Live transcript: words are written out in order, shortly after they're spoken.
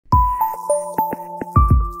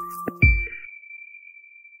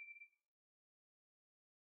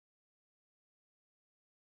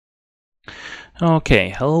Okay,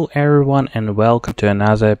 hello everyone and welcome to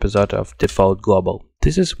another episode of Default Global.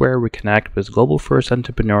 This is where we connect with global first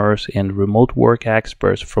entrepreneurs and remote work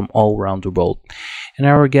experts from all around the world. And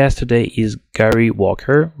our guest today is Gary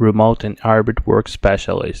Walker, remote and hybrid work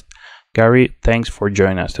specialist. Gary, thanks for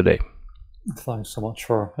joining us today. Thanks so much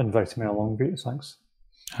for inviting me along, Pete. Thanks.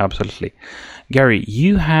 Absolutely. Gary,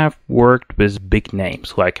 you have worked with big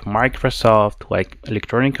names like Microsoft, like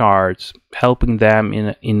Electronic Arts, helping them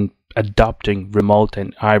in adopting remote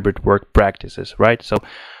and hybrid work practices, right? So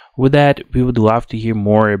with that, we would love to hear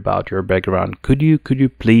more about your background. Could you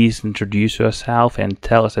please introduce yourself and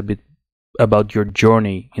tell us a bit about your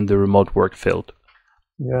journey in the remote work field?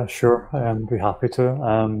 Yeah, sure. I'd be happy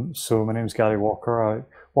to. So my name's Gary Walker. I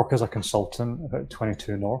work as a consultant about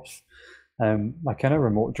 22 North. My kind of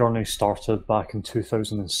remote journey started back in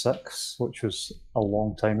 2006, which was a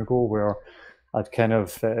long time ago, where I'd kind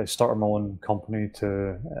of started my own company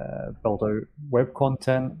to build out web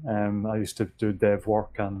content. I used to do dev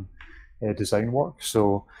work and design work.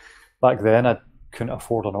 So back then, I couldn't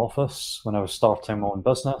afford an office when I was starting my own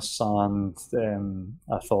business, and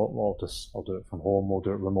I thought, well, I'll do it from home. We'll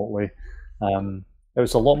do it remotely. It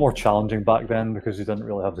was a lot more challenging back then because you didn't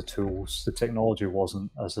really have the tools. The technology wasn't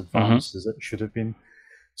as advanced as it should have been.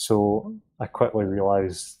 So I quickly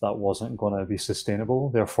realized that wasn't going to be sustainable.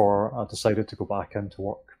 Therefore, I decided to go back into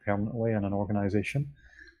work permanently in an organization.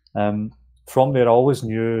 From there, I always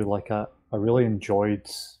knew I really enjoyed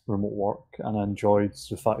remote work, and I enjoyed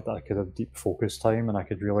the fact that I could have deep focus time and I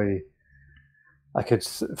could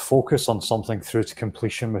focus on something through to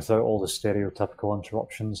completion without all the stereotypical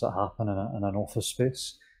interruptions that happen in an office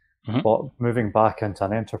space. Mhm. But moving back into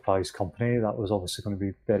an enterprise company, that was obviously going to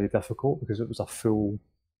be very difficult because it was a full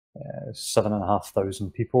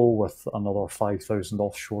 7,500 people with another 5,000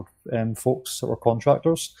 offshore folks that were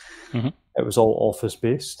contractors. Mhm. It was all office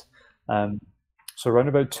based. So around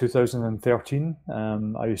about 2013,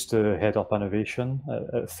 I used to head up innovation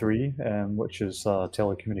at Three, which is a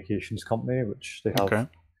telecommunications company, which they have Okay.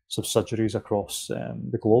 subsidiaries across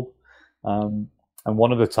the globe. And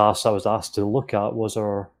one of the tasks I was asked to look at was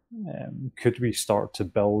could we start to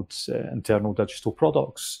build internal digital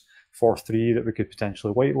products for Three that we could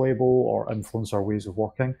potentially white label or influence our ways of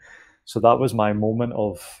working. So that was my moment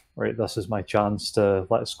of, right, this is my chance to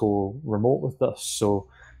let's go remote with this. So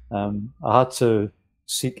I had to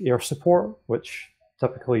seek air support, which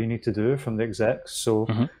typically you need to do from the execs. So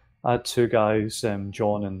Mhm. I had two guys,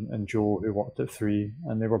 John and Joe, who worked at Three,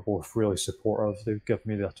 and they were both really supportive. They give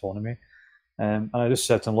me the autonomy. And I just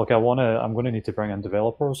said to them, look, I'm going to need to bring in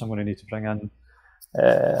developers. I'm going to need to bring in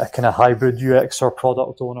a kind of hybrid UX or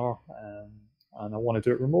product owner, and I want to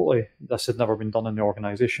do it remotely. This had never been done in the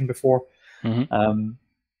organization before. Mhm.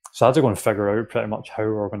 So I had to go and figure out pretty much how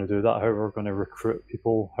we were going to do that, how we were going to recruit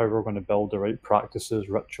people, how we were going to build the right practices,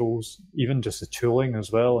 rituals, even just the tooling as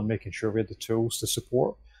well, and making sure we had the tools to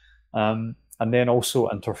support. And then also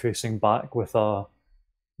interfacing back with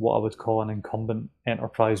what I would call an incumbent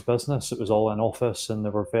enterprise business. It was all in office, and they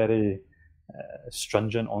were very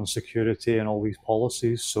stringent on security and all these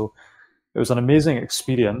policies. So it was an amazing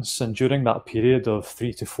experience. And during that period of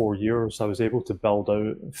 3 to 4 years, I was able to build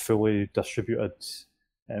out fully distributed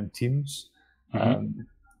teams. Mhm.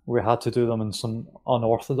 We had to do them in some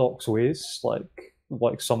unorthodox ways, like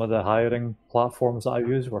some of the hiring platforms that I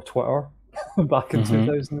used were Twitter back in Mhm.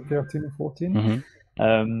 2013 and 14.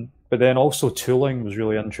 Mhm. But then also tooling was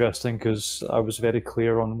really interesting because I was very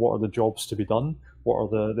clear on what are the jobs to be done, what are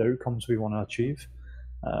the outcomes we want to achieve,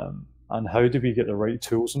 and how do we get the right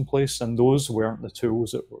tools in place. And those weren't the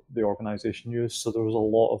tools that the organization used. So there was a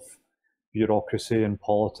lot of bureaucracy and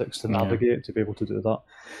politics to Yeah. navigate to be able to do that.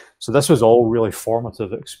 So this was all really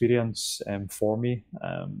formative experience for me.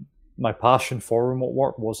 My passion for remote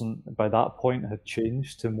work wasn't by that point had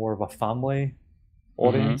changed to more of a family Mhm.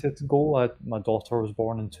 oriented goal. My daughter was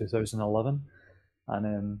born in 2011,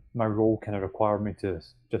 and my role kind of required me to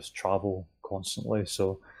just travel constantly.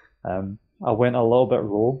 So I went a little bit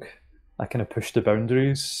rogue. I kind of pushed the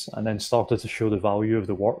boundaries and then started to show the value of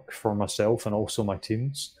the work for myself and also my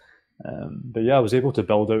teams. But yeah, I was able to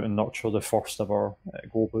build out and nurture the first ever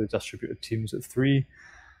globally distributed teams at Three.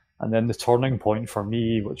 And then the turning point for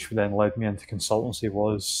me, which then led me into consultancy,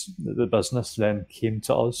 was that the business then came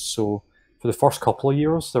to us. So for the first couple of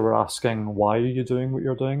years, they were asking, why are you doing what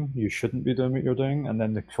you're doing? You shouldn't be doing what you're doing. And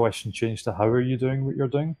then the question changed to, how are you doing what you're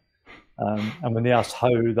doing? And when they asked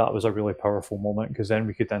how, that was a really powerful moment because then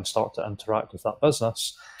we could then start to interact with that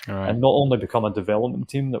business All right. and not only become a development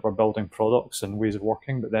team that were building products and ways of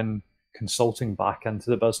working, but then consulting back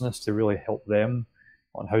into the business to really help them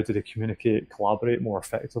on how do they communicate, collaborate more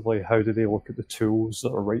effectively, how do they look at the tools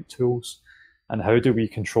that are right tools, and how do we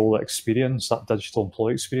control that experience, that digital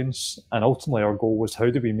employee experience. And ultimately our goal was, how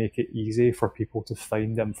do we make it easy for people to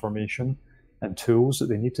find information and tools that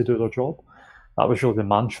they need to do their job. That was really the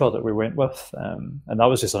mantra that we went with, and that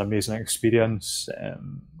was just an amazing experience,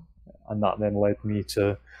 and that then led me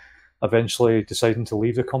to eventually deciding to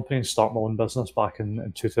leave the company and start my own business back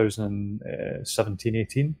in 2017,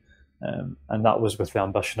 18. And that was with the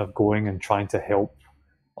ambition of going and trying to help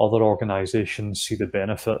other organizations see the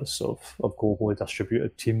benefits of globally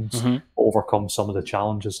distributed teams, overcome some of the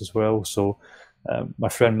challenges as well. So my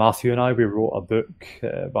friend Matthew and I, we wrote a book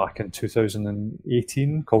back in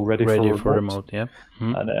 2018 called Ready for Remote. Yeah.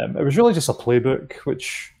 And it was really just a playbook,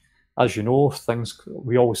 which, as you know,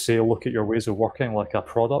 we always say, look at your ways of working like a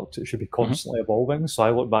product. It should be constantly evolving. So I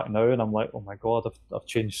look back now and I'm like, oh my God, I've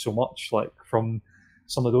changed so much, like from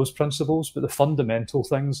some of those principles, but the fundamental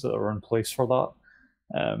things that are in place for that.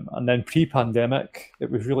 And then pre-pandemic, it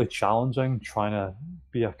was really challenging trying to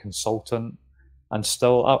be a consultant, and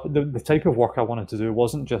still the type of work I wanted to do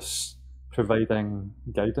wasn't just providing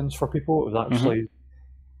guidance for people. It was actually,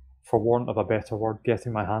 for want of a better word,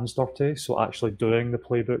 getting my hands dirty. So actually doing the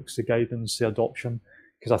playbooks, the guidance, the adoption,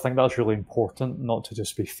 because I think that's really important, not to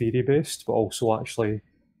just be theory based, but also actually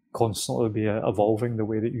constantly be evolving the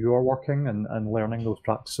way that you are working and learning those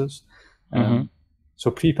practices.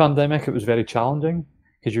 So pre-pandemic, it was very challenging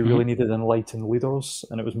because you really needed enlightened leaders,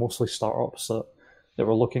 and it was mostly startups that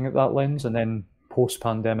were looking at that lens. And then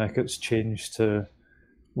post-pandemic, it's changed to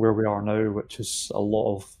where we are now, which is a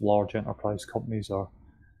lot of large enterprise companies are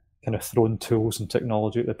kind of throwing tools and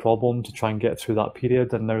technology at the problem to try and get through that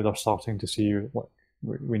period. And now they're starting to see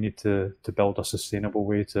we need to build a sustainable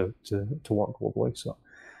way to work globally. So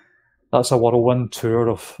that's a whirlwind tour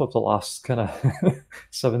of the last kind of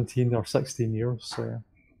 17 or 16 years. So,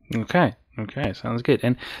 yeah. Okay, sounds good.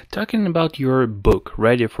 And talking about your book,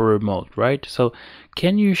 Ready for Remote, right? So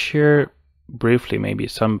can you share briefly maybe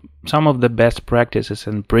some of the best practices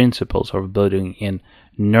and principles of building and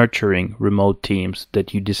nurturing remote teams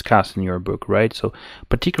that you discuss in your book, right? So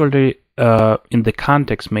particularly in the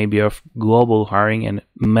context maybe of global hiring and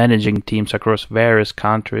managing teams across various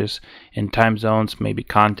countries and time zones, maybe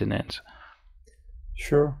continents.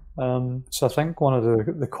 Sure. So I think one of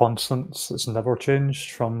the constants that's never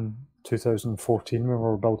changed from 2014 when we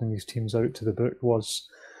were building these teams out to the book was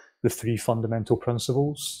the three fundamental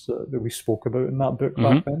principles that we spoke about in that book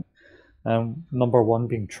back then. Number one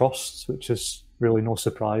being trust, which is really no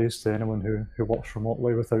surprise to anyone who works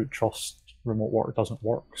remotely. Without trust, remote work doesn't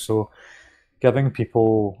work. So giving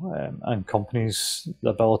people and companies the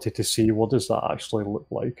ability to see what does that actually look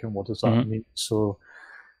like and what does that mean. So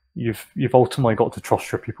you've ultimately got to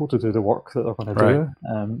trust your people to do the work that they're going to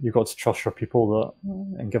do. You've got to trust your people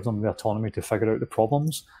and give them the autonomy to figure out the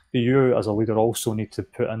problems. But you, as a leader, also need to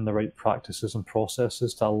put in the right practices and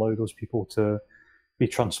processes to allow those people to be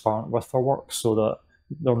transparent with their work, so that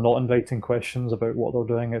they're not inviting questions about what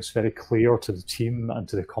they're doing. It's very clear to the team and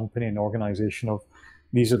to the company and organization of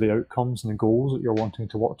these are the outcomes and the goals that you're wanting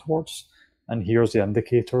to work towards, and here's the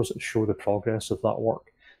indicators that show the progress of that work.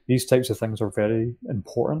 These types of things are very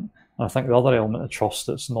important. And I think the other element of trust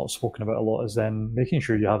that's not spoken about a lot is then making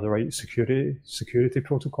sure you have the right security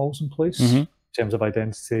protocols in place in terms of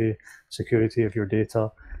identity, security of your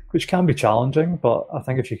data, which can be challenging, but I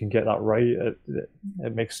think if you can get that right,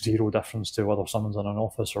 it makes zero difference to whether someone's in an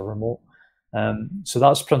office or remote. So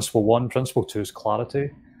that's principle one. Principle two is clarity.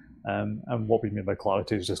 And what we mean by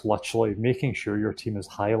clarity is just literally making sure your team is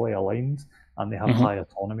highly aligned and they have high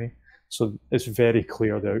autonomy. So it's very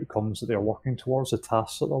clear the outcomes that they're working towards, the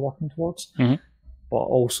tasks that they're working towards, but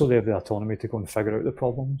also they have the autonomy to go and figure out the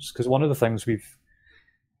problems. Because one of the things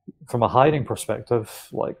from a hiring perspective,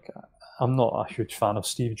 like, I'm not a huge fan of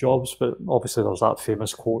Steve Jobs, but obviously there's that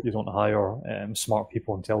famous quote, you don't hire smart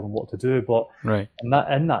people and tell them what to do. But in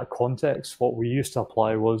that context, what we used to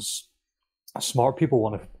apply was smart people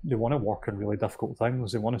want to work on really difficult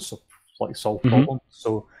things. They want to solve problems.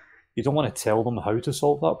 So you don't want to tell them how to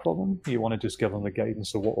solve that problem. You want to just give them the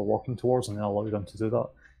guidance of what we're working towards and then allow them to do that.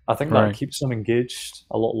 I think that keeps them engaged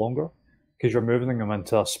a lot longer, because you're moving them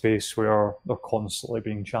into a space where they're constantly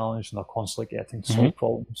being challenged and they're constantly getting to solve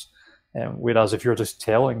problems. Whereas if you're just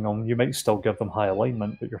telling them, you might still give them high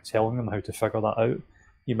alignment, but you're telling them how to figure that out.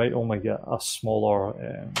 You might only get a smaller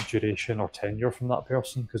duration or tenure from that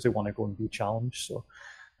person because they want to go and be challenged. So,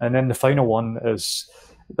 and then the final one is,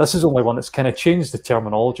 this is only one that's kind of changed the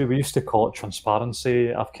terminology. We used to call it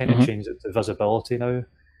transparency. I've kind of changed it to visibility now.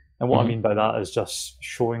 And what I mean by that is just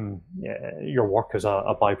showing your work as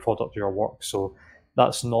a byproduct of your work. So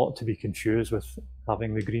that's not to be confused with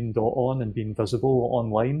having the green dot on and being visible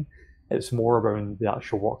online. It's more around the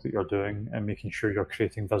actual work that you're doing and making sure you're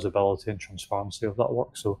creating visibility and transparency of that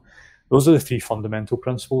work. So those are the three fundamental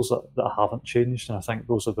principles that haven't changed. And I think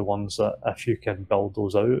those are the ones that if you can build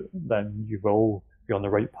those out, then you will be on the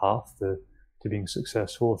right path to being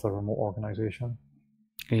successful with a remote organization.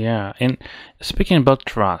 Yeah, and speaking about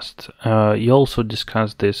trust, you also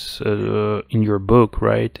discussed this in your book,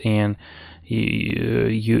 right? And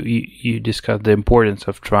you discussed the importance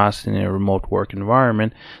of trust in a remote work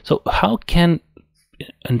environment. So how can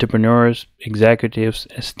entrepreneurs, executives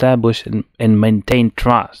establish and maintain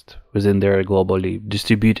trust within their globally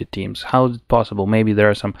distributed teams? How is it possible? Maybe there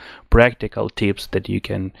are some practical tips that you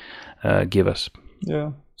can give us.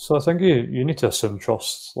 Yeah. So I think you need to assume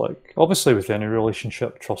trust. Like obviously with any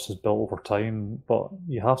relationship, trust is built over time, but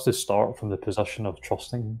you have to start from the position of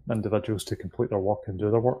trusting individuals to complete their work and do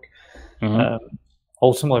their work. Mm-hmm.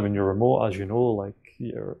 Ultimately, when you're remote, as you know, like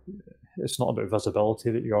it's not about visibility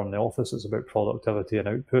that you're in the office. It's about productivity and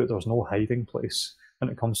output. There's no hiding place when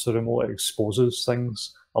it comes to remote. It exposes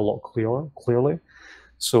things a lot clearly.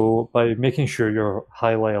 So by making sure you're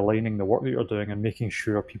highly aligning the work that you're doing and making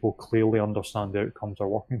sure people clearly understand the outcomes they're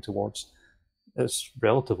working towards, it's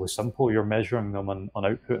relatively simple. You're measuring them on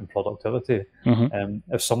output and productivity.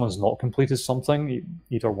 Mm-hmm. If someone's not completed something,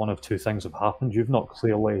 either one of two things have happened. You've not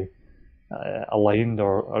clearly aligned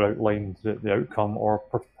or outlined the outcome, or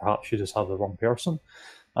perhaps you just have the wrong person.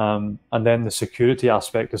 And then the security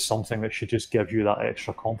aspect is something that should just give you that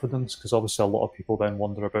extra confidence, because obviously a lot of people then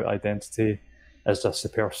wonder about identity. Is this the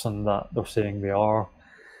person that they're saying they are?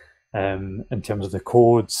 In terms of the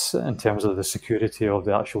codes, in terms of the security of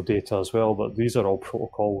the actual data as well. But these are all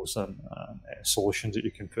protocols and solutions that you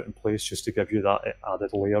can put in place just to give you that added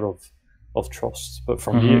layer of trust. But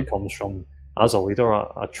for me, it comes from, as a leader,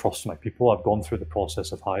 I trust my people. I've gone through the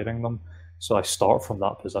process of hiring them, so I start from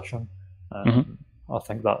that position. I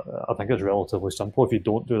think it's relatively simple. If you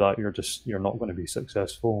don't do that, you're not going to be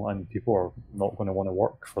successful, and people are not going to want to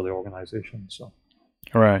work for the organization. So.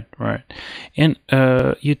 Right. And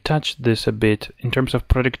you touched this a bit in terms of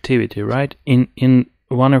productivity, right? In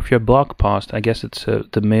one of your blog posts, I guess it's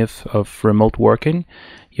the myth of remote working.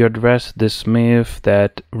 You address this myth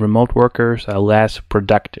that remote workers are less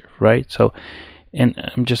productive, right? So, and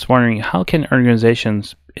I'm just wondering, how can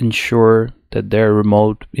organizations ensure that their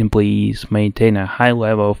remote employees maintain a high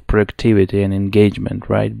level of productivity and engagement,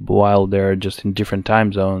 right, while they're just in different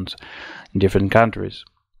time zones, in different countries?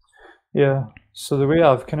 Yeah. So the way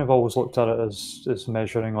I've kind of always looked at it is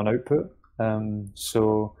measuring on output.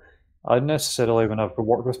 So I necessarily, when I've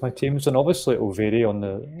worked with my teams, and obviously it will vary on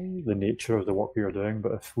the nature of the work you're doing,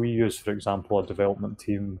 but if we use, for example, a development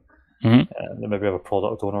team, and maybe have a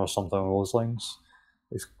product owner or something along those lines,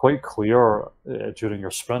 it's quite clear during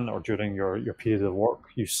your sprint or during your period of work,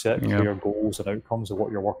 you set clear goals and outcomes of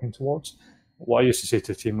what you're working towards. What I used to say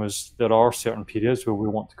to the team was there are certain periods where we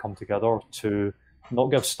want to come together to not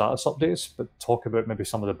give status updates, but talk about maybe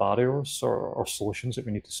some of the barriers or solutions that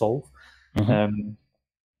we need to solve.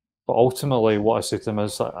 But ultimately, what I say to them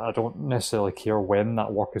is that I don't necessarily care when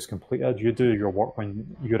that work is completed. You do your work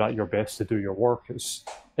when you're at your best to do your work. It's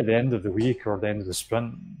at the end of the week or the end of the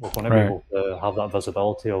sprint, we're going to be able to have that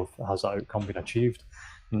visibility of has that outcome been achieved.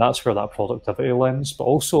 And that's where that productivity lens. But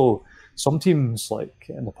also, some teams, like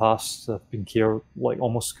in the past, have been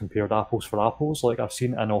almost compared apples for apples. Like I've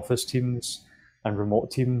seen in-office teams and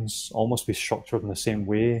remote teams almost be structured in the same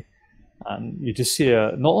way. And you just see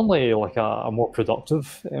not only like a more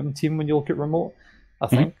productive team when you look at remote, I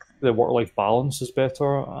think the work-life balance is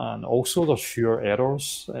better, and also there's fewer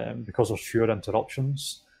errors because there's fewer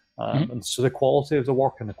interruptions. And so the quality of the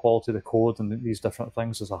work and the quality of the code and these different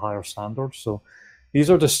things is a higher standard. So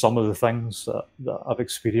these are just some of the things that I've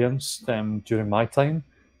experienced during my time.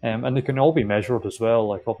 And they can all be measured as well.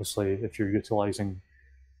 Like obviously if you're utilizing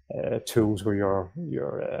tools where you're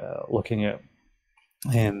looking at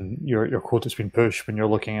your code that's been pushed, when you're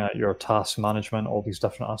looking at your task management, all these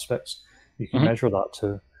different aspects, you can measure that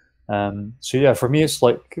too. So yeah, for me, it's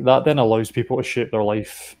like that then allows people to shape their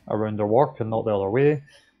life around their work and not the other way,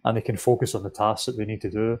 and they can focus on the tasks that they need to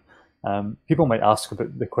do. People might ask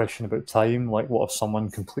about the question about time, like what if someone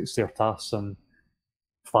completes their tasks in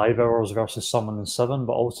 5 hours versus someone in 7,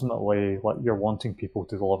 but ultimately like you're wanting people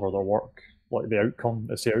to deliver their work, like the outcome,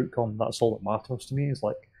 it's the outcome, that's all that matters to me, is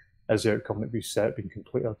like, is the outcome that we set being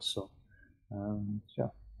completed? So, yeah.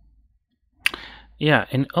 Yeah,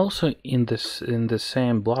 and also in the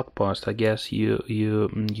same blog post, I guess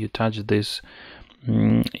you touched this.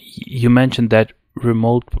 You mentioned that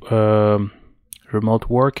remote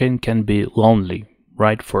working can be lonely,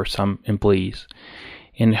 right, for some employees,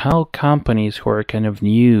 and how companies who are kind of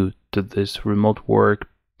new to this remote work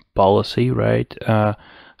policy, right?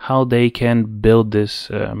 How they can build this,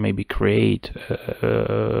 maybe create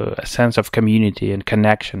a sense of community and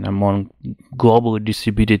connection among globally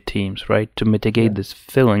distributed teams, right? To mitigate these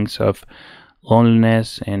feelings of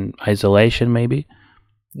loneliness and isolation, maybe.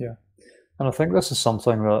 Yeah. And I think this is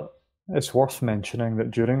something that it's worth mentioning that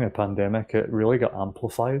during the pandemic, it really got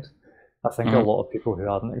amplified. I think a lot of people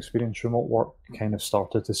who hadn't experienced remote work kind of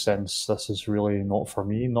started to sense this is really not for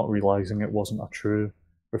me, not realizing it wasn't a true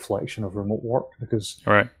reflection of remote work because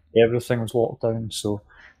Right. everything was locked down. So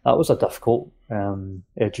that was a difficult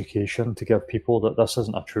education to give people that this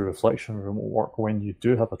isn't a true reflection of remote work. When you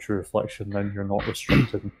do have a true reflection, then you're not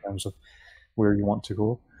restricted in terms of where you want to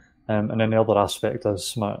go. And then the other aspect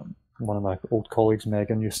is one of my old colleagues,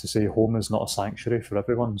 Megan, used to say, home is not a sanctuary for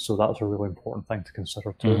everyone. So that's a really important thing to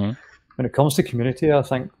consider too. When it comes to community, I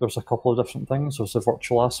think there's a couple of different things. There's the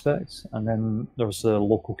virtual aspect, and then there's the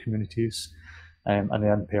local communities and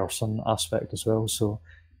the in-person aspect as well. So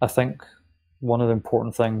I think one of the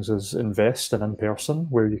important things is invest in in-person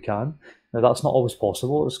where you can. Now, that's not always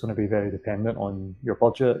possible. It's going to be very dependent on your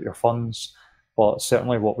budget, your funds, but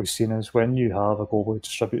certainly what we've seen is when you have a globally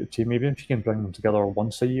distributed team, even if you can bring them together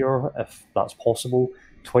once a year, if that's possible,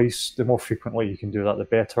 twice, the more frequently you can do that, the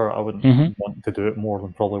better. I wouldn't want to do it more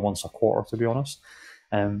than probably once a quarter, to be honest.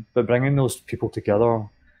 But bringing those people together,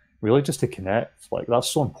 really just to connect, like that's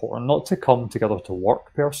so important, not to come together to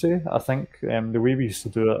work per se. I think the way we used to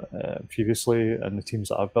do it previously in the teams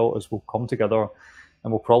that I've built is we'll come together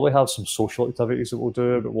and we'll probably have some social activities that we'll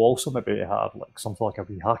do, but we'll also maybe have like something like a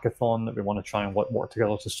wee hackathon that we want to try and work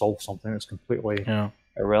together to solve something that's completely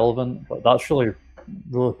irrelevant. But that's really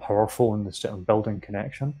powerful in this building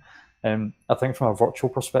connection. I think from a virtual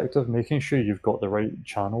perspective, making sure you've got the right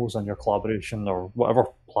channels in your collaboration or whatever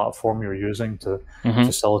platform you're using to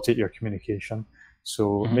facilitate your communication.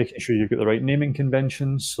 So making sure you've got the right naming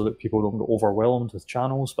conventions so that people don't get overwhelmed with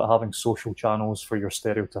channels, but having social channels for your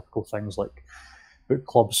stereotypical things like book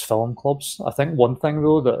clubs, film clubs. I think one thing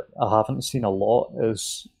though that I haven't seen a lot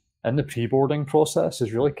is in the pre-boarding process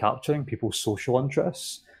is really capturing people's social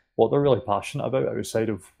interests, what they're really passionate about outside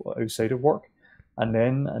of work, and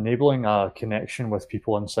then enabling a connection with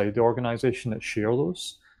people inside the organization that share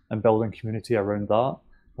those and building community around that.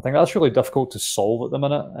 I think that's really difficult to solve at the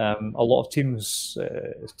minute. A lot of teams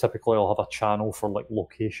typically will have a channel for like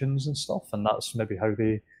locations and stuff, and that's maybe how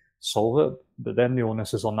they solve it. But then the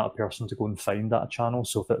onus is on that person to go and find that channel.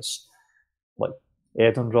 So if it's like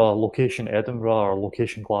location Edinburgh or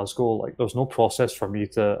location Glasgow, like there's no process for me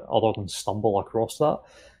to other than stumble across that.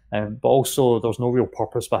 But also there's no real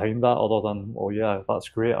purpose behind that other than, oh yeah, that's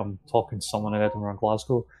great, I'm talking to someone in Edinburgh and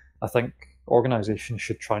Glasgow. I think organisations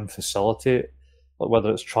should try and facilitate, like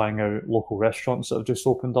whether it's trying out local restaurants that have just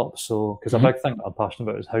opened up. So, because a big thing that I'm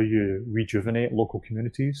passionate about is how you rejuvenate local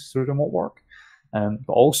communities through remote work,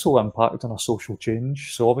 but also impact on a social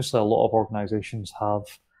change. So obviously a lot of organisations have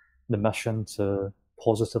the mission to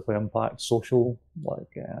positively impact social,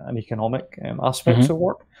 and economic aspects of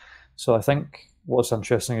work. So I think what's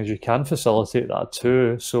interesting is you can facilitate that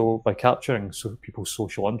too. So by capturing people's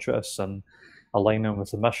social interests and aligning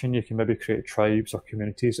with the mission, you can maybe create tribes or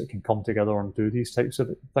communities that can come together and do these types of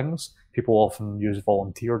things. People often use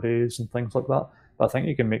volunteer days and things like that, but I think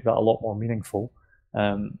you can make that a lot more meaningful.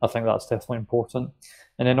 I think that's definitely important.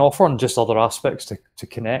 And then offering just other aspects to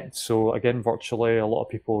connect. So again, virtually, a lot of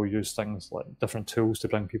people use things like different tools to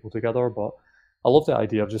bring people together, but I love the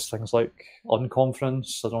idea of just things like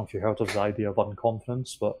unconference. I don't know if you heard of the idea of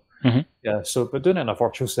unconference, but yeah, but doing it in a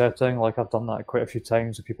virtual setting, like I've done that quite a few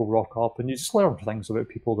times where people rock up and you just learn things about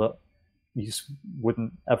people that you just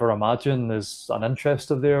wouldn't ever imagine is an interest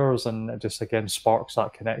of theirs, and it just again sparks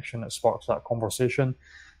that connection, it sparks that conversation.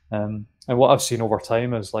 And what I've seen over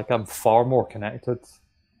time is like I'm far more connected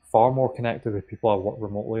with people I work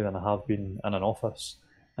remotely than I have been in an office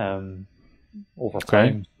over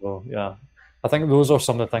time. So yeah, I think those are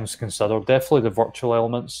some of the things to consider. Definitely the virtual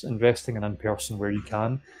elements, investing in person where you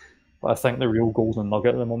can. But I think the real golden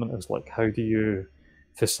nugget at the moment is like, how do you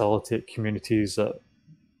facilitate communities that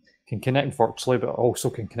can connect virtually, but also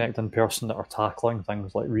can connect in person, that are tackling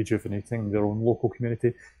things like rejuvenating their own local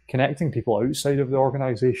community, connecting people outside of the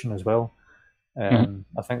organisation as well. I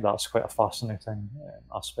think that's quite a fascinating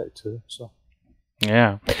aspect too. So.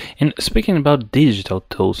 Yeah, and speaking about digital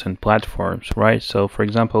tools and platforms, right? So for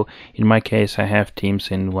example, in my case, I have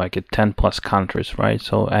teams in like 10 plus countries, right?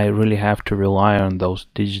 So I really have to rely on those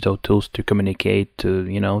digital tools to communicate, to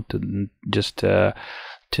just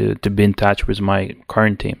to be in touch with my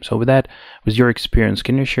current team. So with that, with your experience,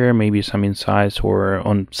 can you share maybe some insights or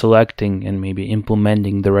on selecting and maybe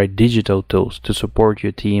implementing the right digital tools to support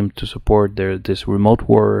your team, to support this remote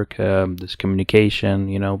work, this communication,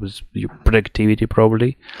 with your productivity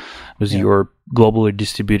probably, with your globally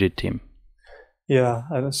distributed team? Yeah,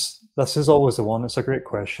 and this is always the one. It's a great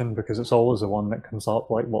question because it's always the one that comes up.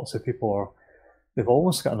 Like lots of people are, they've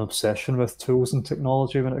almost got an obsession with tools and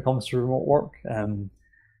technology when it comes to remote work.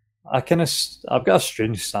 I've got a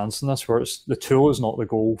strange stance in this where it's the tool is not the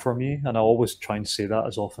goal for me, and I always try and say that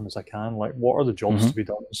as often as I can. Like, what are the jobs to be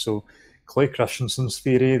done? So, Clay Christensen's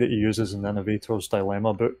theory that he uses in the Innovator's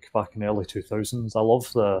Dilemma book back in the early 2000s. I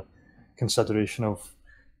love the consideration of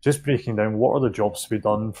just breaking down what are the jobs to be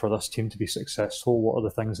done for this team to be successful, what are the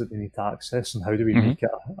things that they need to access, and how do we make it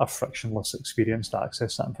a frictionless experience to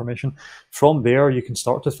access that information. From there, you can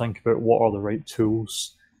start to think about what are the right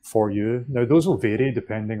tools for you. Now, those will vary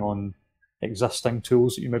depending on existing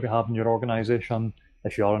tools that you maybe have in your organization.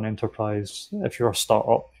 If you are an enterprise, if you're a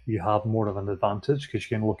startup, you have more of an advantage because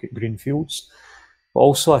you can look at greenfields. But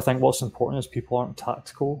also, I think what's important is people aren't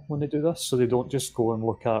tactical when they do this. So they don't just go and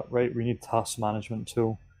look at, right, we need task management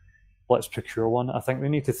tool, let's procure one. I think they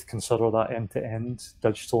need to consider that end-to-end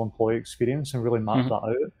digital employee experience and really map that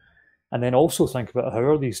out. And then also think about how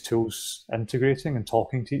are these tools integrating and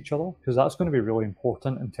talking to each other, because that's going to be really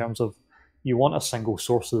important in terms of you want a single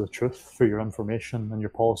source of the truth for your information and your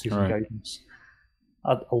policies and guidance.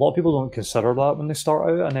 A lot of people don't consider that when they start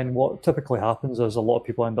out, and then what typically happens is a lot of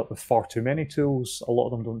people end up with far too many tools. A lot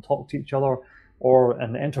of them don't talk to each other, or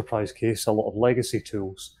in the enterprise case, a lot of legacy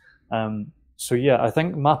tools. So yeah, I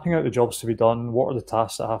think mapping out the jobs to be done, what are the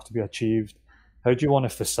tasks that have to be achieved, how do you want to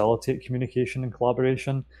facilitate communication and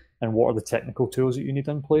collaboration, and what are the technical tools that you need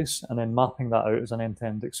in place, and then mapping that out as an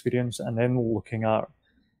end-to-end experience, and then looking at,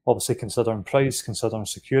 obviously considering price, considering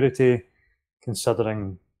security,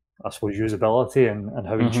 considering, I suppose, usability and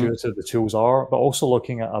how intuitive the tools are, but also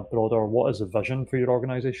looking at a broader, what is the vision for your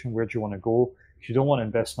organization? Where do you want to go? If you don't want to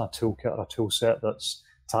invest in a toolkit or a tool set that's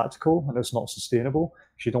tactical and it's not sustainable,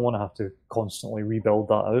 if you don't want to have to constantly rebuild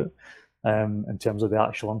that out in terms of the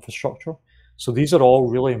actual infrastructure. So these are all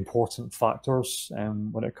really important factors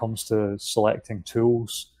when it comes to selecting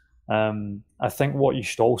tools. I think what you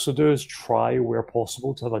should also do is try, where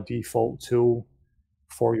possible, to have a default tool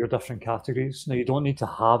for your different categories. Now, you don't need to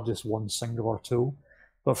have just one singular tool,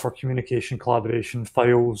 but for communication, collaboration,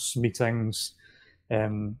 files, meetings,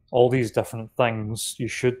 all these different things, you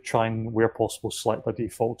should try and, where possible, select a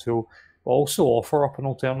default tool, but also offer up an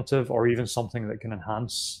alternative or even something that can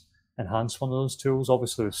enhance one of those tools.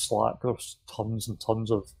 Obviously, with Slack, there's tons and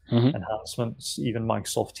tons of enhancements. Even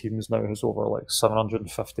Microsoft Teams now has over like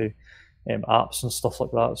 750 apps and stuff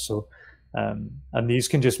like that. So, and these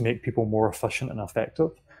can just make people more efficient and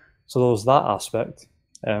effective. So there's that aspect.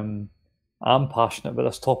 I'm passionate about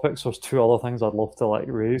this topic, so there's two other things I'd love to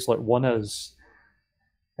raise. Like, one is,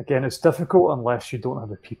 again, it's difficult unless you don't have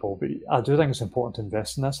the people, but I do think it's important to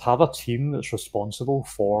invest in this. Have a team that's responsible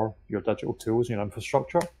for your digital tools and your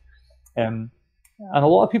infrastructure. And a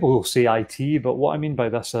lot of people will say IT, but what I mean by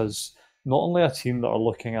this is not only a team that are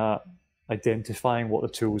looking at identifying what the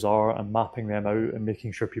tools are and mapping them out and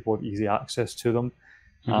making sure people have easy access to them,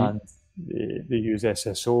 and they use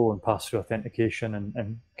SSO and pass-through authentication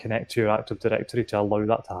and connect to your Active Directory to allow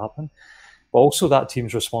that to happen. But also that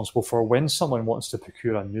team's responsible for when someone wants to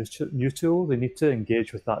procure a new tool, they need to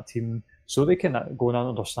engage with that team so they can go and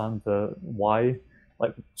understand the why.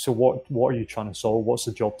 Like, so what are you trying to solve? What's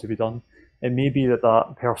the job to be done? It may be that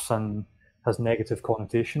that person has negative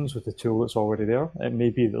connotations with the tool that's already there. It may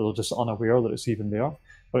be that they're just unaware that it's even there,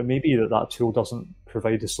 but it may be that that tool doesn't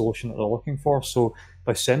provide the solution that they're looking for. So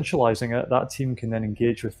by centralizing it, that team can then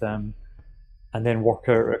engage with them and then work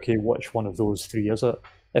out, okay, which one of those three is it?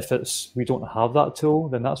 If it's, we don't have that tool,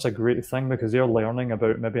 then that's a great thing because they're learning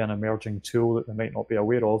about maybe an emerging tool that they might not be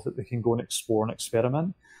aware of that they can go and explore and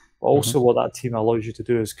experiment. But also what that team allows you to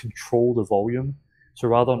do is control the volume. So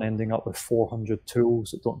rather than ending up with 400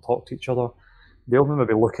 tools that don't talk to each other, they'll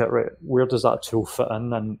maybe look at, right, where does that tool fit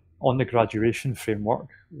in? And on the graduation framework,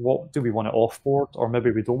 what do we want to offboard? Or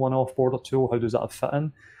maybe we don't want to offboard a tool, how does that fit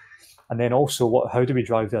in? And then also, how do we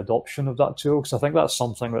drive the adoption of that tool? Because I think that's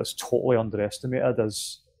something that's totally underestimated,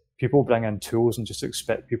 is people bring in tools and just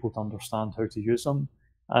expect people to understand how to use them.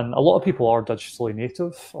 And a lot of people are digitally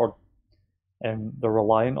native, or they're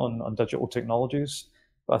reliant on digital technologies.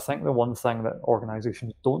 But I think the one thing that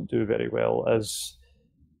organizations don't do very well is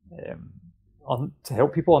to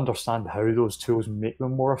help people understand how those tools make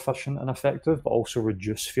them more efficient and effective, but also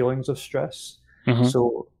reduce feelings of stress.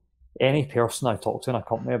 So any person I talk to in a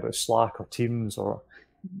company about Slack or Teams or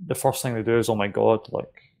the first thing they do is, oh my God,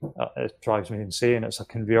 like it drives me insane. It's a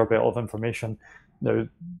conveyor belt of information. Now,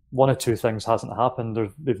 one of two things hasn't happened.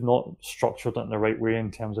 They've not structured it in the right way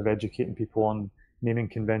in terms of educating people on naming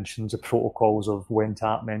conventions, the protocols of when to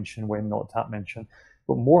at mention, when not to at mention.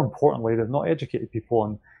 But more importantly, they've not educated people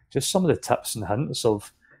on just some of the tips and hints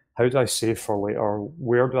of how do I save for later?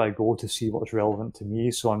 Where do I go to see what's relevant to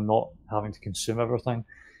me so I'm not having to consume everything?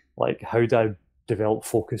 Like, how do I develop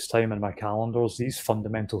focus time in my calendars? These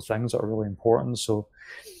fundamental things that are really important. So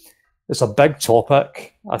it's a big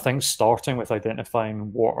topic. I think starting with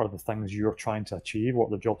identifying what are the things you're trying to achieve, what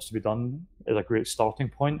are the jobs to be done, is a great starting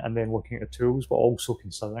point, and then looking at the tools, but also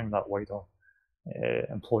considering that wider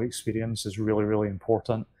employee experience is really, really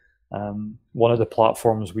important. One of the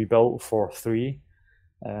platforms we built for 3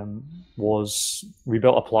 was we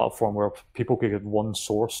built a platform where people could get one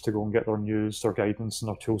source to go and get their news, their guidance, and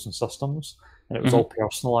their tools and systems, and it was all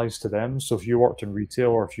personalized to them. So if you worked in retail,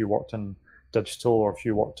 or if you worked in digital, or if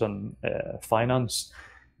you worked in finance,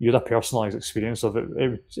 you had a personalized experience of it.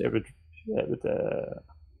 It would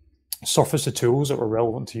surface the tools that were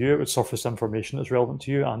relevant to you. It would surface information that's relevant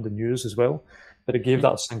to you and the news as well. But it gave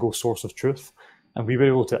that single source of truth. And we were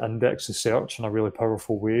able to index the search in a really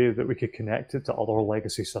powerful way that we could connect it to other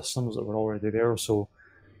legacy systems that were already there. So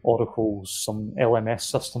Oracle's, some LMS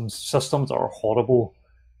systems that are horrible.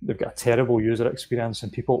 They've got a terrible user experience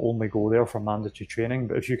and people only go there for mandatory training.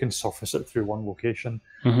 But if you can surface it through one location,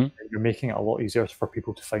 you're making it a lot easier for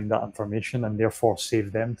people to find that information and therefore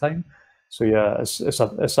save them time. So yeah, it's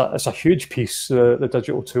a huge piece, the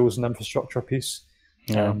digital tools and infrastructure piece.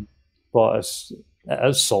 Yeah. But it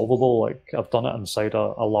is solvable. Like, I've done it inside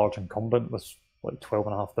a large incumbent with like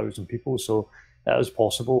 12,500 people. So it is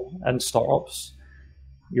possible. In startups,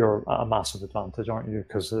 you're at a massive advantage, aren't you?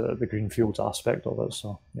 Because the greenfields aspect of it.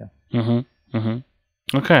 So yeah.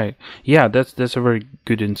 Okay. Yeah, that's a very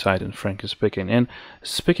good insight, and frankly speaking. And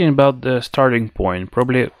speaking about the starting point,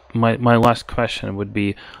 probably my last question would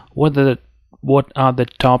be, what are the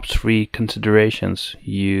top 3 considerations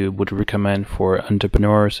you would recommend for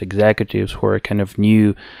entrepreneurs, executives who are kind of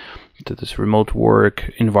new to this remote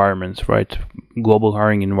work environments, right? Global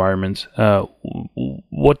hiring environments.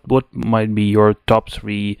 What might be your top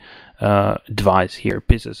 3 advice here,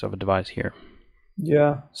 pieces of advice here?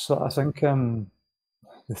 Yeah, so I think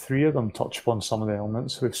the 3 of them touch upon some of the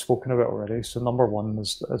elements we've spoken about already. So number 1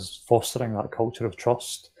 is fostering that culture of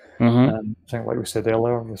trust. I think, like we said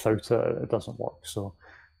earlier, without it doesn't work. So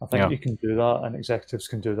I think you can do that, and executives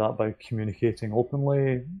can do that by communicating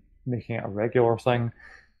openly, making it a regular thing,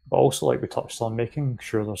 but also, like we touched on, making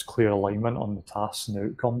sure there's clear alignment on the tasks and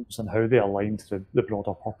outcomes and how they align to the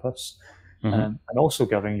broader purpose. And also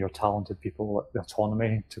giving your talented people the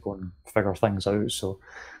autonomy to go and figure things out. So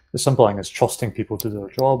the simple thing is trusting people to do their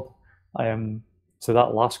job. To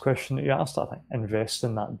that last question that you asked, I think invest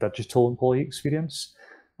in that digital employee experience.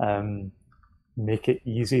 Make it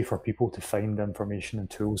easy for people to find information and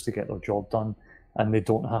tools to get their job done, and they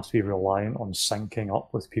don't have to be reliant on syncing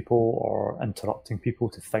up with people or interrupting people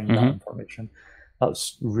to find that information.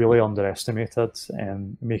 That's really underestimated,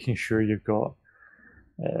 and making sure you've got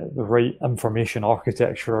the right information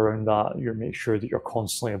architecture around that. You make sure that you're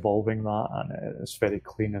constantly evolving that, and it's very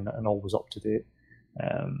clean and always up to date.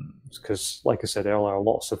 Because, like I said earlier,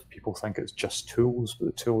 lots of people think it's just tools, but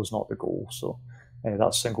the tool is not the goal. So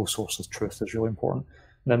that single source of truth is really important.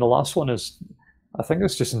 And then the last one is, I think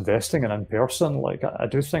it's just investing in person. Like, I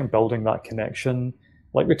do think building that connection,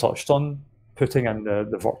 like we touched on, putting in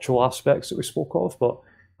the virtual aspects that we spoke of, but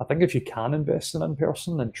I think if you can invest in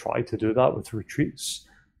person, then try to do that with retreats.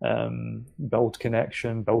 Build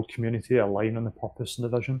connection, build community, align on the purpose and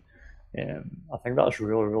the vision. I think that's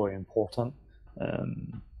really, really important.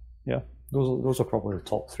 Yeah, those are probably the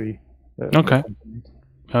top 3.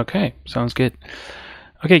 Okay, sounds good.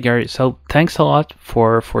 Okay, Gary, so thanks a lot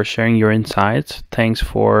for sharing your insights. Thanks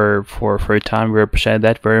for your time. We appreciate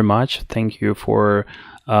that very much. Thank you for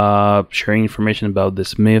sharing information about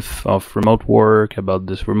this myth of remote work, about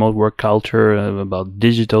this remote work culture, about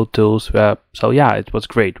digital tools. So yeah, it was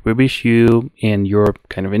great. We wish you and your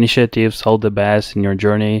kind of initiatives all the best in your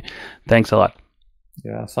journey. Thanks a lot.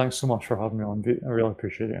 Yeah, thanks so much for having me on. I really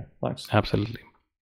appreciate it. Thanks. Absolutely.